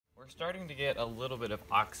We're starting to get a little bit of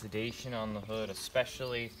oxidation on the hood,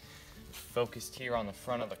 especially focused here on the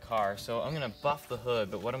front of the car. So I'm going to buff the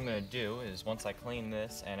hood, but what I'm going to do is once I clean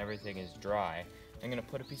this and everything is dry, I'm going to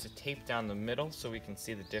put a piece of tape down the middle so we can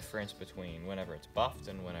see the difference between whenever it's buffed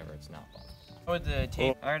and whenever it's not buffed. With the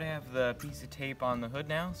tape, I already have the piece of tape on the hood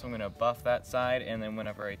now, so I'm going to buff that side, and then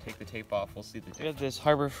whenever I take the tape off, we'll see the difference. We have this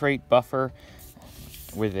Harbor Freight buffer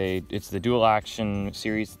with it's the dual action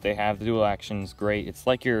series that they have. The dual action is great. It's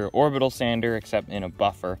like your orbital sander except in a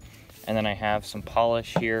buffer. And then I have some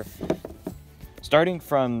polish here. Starting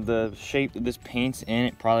from the shape that this paint's in,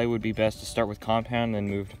 it probably would be best to start with compound and then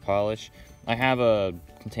move to polish. I have a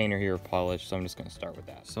container here of polish, so I'm just going to start with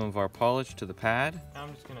that. Some of our polish to the pad. Now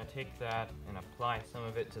I'm just going to take that and apply some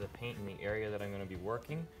of it to the paint in the area that I'm going to be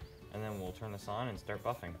working, and then we'll turn this on and start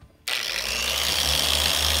buffing.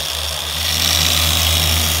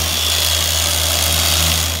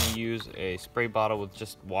 I'm going to use a spray bottle with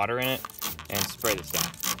just water in it and spray this down.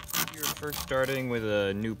 If you're first starting with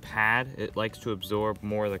a new pad, it likes to absorb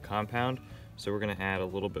more of the compound, so we're going to add a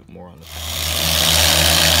little bit more on the pad.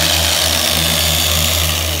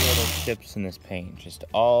 Little chips in this paint, just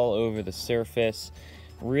all over the surface.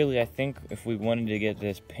 Really, I think if we wanted to get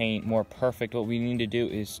this paint more perfect, what we need to do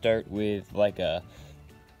is start with like a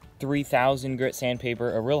 3000 grit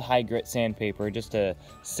sandpaper, a real high grit sandpaper, just to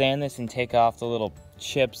sand this and take off the little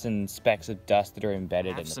chips and specks of dust that are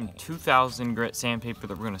embedded in the paint. Some 2000 grit sandpaper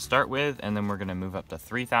that we're going to start with, and then we're going to move up to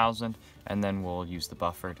 3000, and then we'll use the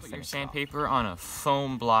buffer to finish your sandpaper on a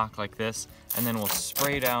foam block like this, and then we'll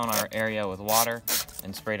spray down our area with water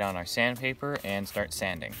and spray down our sandpaper and start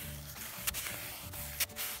sanding.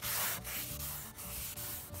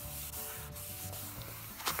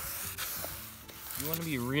 You want to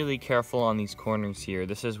be really careful on these corners here.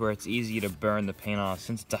 This is where it's easy to burn the paint off.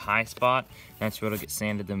 Since it's a high spot, that's where it'll get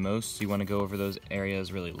sanded the most, so you want to go over those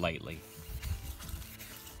areas really lightly.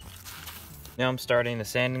 Now I'm starting the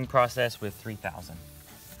sanding process with 3000.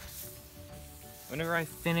 Whenever I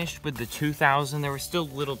finished with the 2000, there were still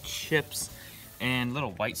little chips and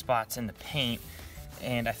little white spots in the paint,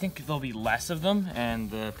 and I think there'll be less of them,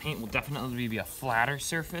 and the paint will definitely be a flatter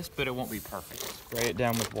surface, but it won't be perfect. Spray it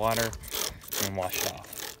down with water and wash it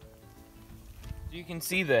off. You can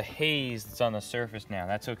see the haze that's on the surface now.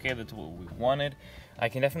 That's okay, that's what we wanted. I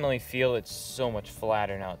can definitely feel it's so much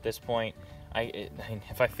flatter now at this point.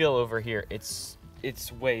 If I feel over here, it's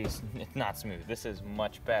not smooth. This is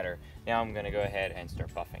much better. Now I'm gonna go ahead and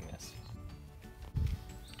start buffing this.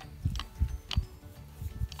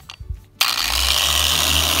 I'm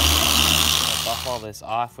gonna buff all this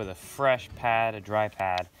off with a fresh pad, a dry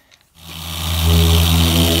pad.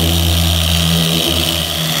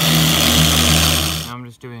 I'm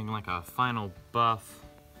just doing like a final buff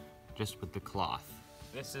just with the cloth.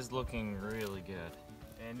 This is looking really good.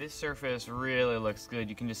 And this surface really looks good.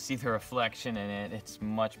 You can just see the reflection in it. It's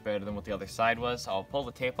much better than what the other side was. I'll pull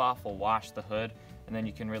the tape off, we'll wash the hood, and then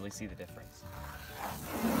you can really see the difference.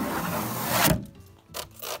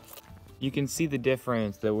 You can see the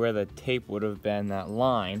difference that where the tape would have been, that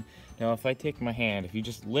line. Now if I take my hand, if you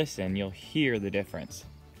just listen, you'll hear the difference.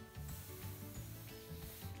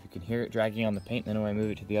 You can hear it dragging on the paint, then when I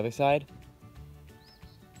move it to the other side,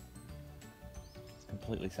 it's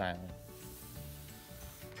completely silent.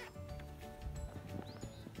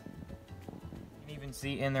 You can even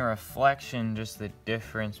see in the reflection just the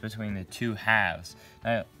difference between the two halves.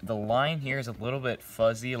 Now, the line here is a little bit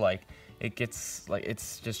fuzzy, like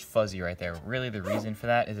it's just fuzzy right there. Really the reason for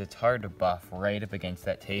that is it's hard to buff right up against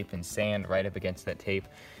that tape and sand right up against that tape.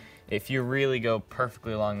 If you really go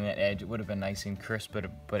perfectly along that edge, it would have been nice and crisp, but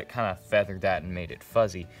it kind of feathered that and made it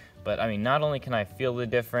fuzzy. But I mean, not only can I feel the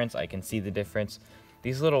difference, I can see the difference.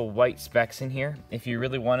 These little white specks in here, if you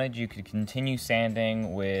really wanted, you could continue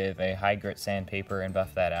sanding with a high grit sandpaper and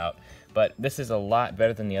buff that out. But this is a lot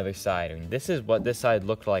better than the other side. I mean, this is what this side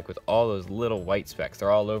looked like with all those little white specks.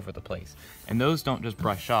 They're all over the place. And those don't just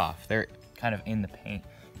brush off, they're kind of in the paint.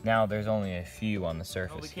 Now there's only a few on the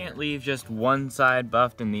surface. Well, we can't leave just one side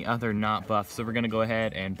buffed and the other not buffed, so we're gonna go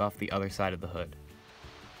ahead and buff the other side of the hood.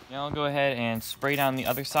 Now I'll go ahead and spray down the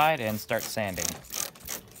other side and start sanding.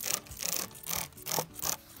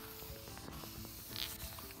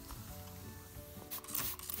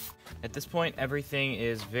 At this point, everything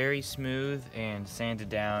is very smooth and sanded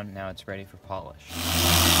down. Now it's ready for polish.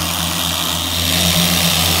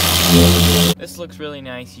 This looks really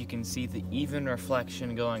nice. You can see the even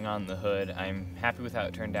reflection going on the hood. I'm happy with how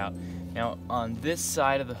it turned out. Now on this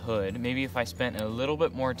side of the hood, maybe if I spent a little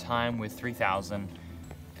bit more time with 3000,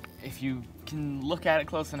 if you can look at it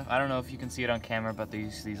close enough, I don't know if you can see it on camera, but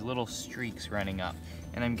these little streaks running up.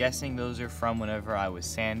 and I'm guessing those are from whenever I was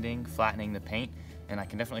sanding, flattening the paint, and I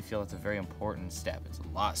can definitely feel it's a very important step. It's a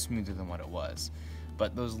lot smoother than what it was.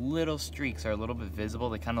 But those little streaks are a little bit visible.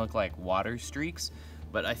 They kind of look like water streaks,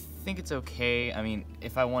 but I think it's okay. I mean,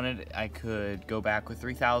 if I wanted, I could go back with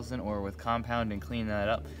 3000 or with compound and clean that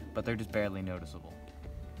up, but they're just barely noticeable.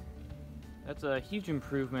 That's a huge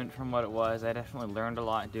improvement from what it was. I definitely learned a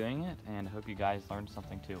lot doing it, and I hope you guys learned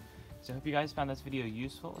something too. So I hope you guys found this video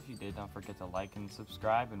useful. If you did, don't forget to like and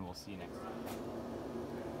subscribe, and we'll see you next time.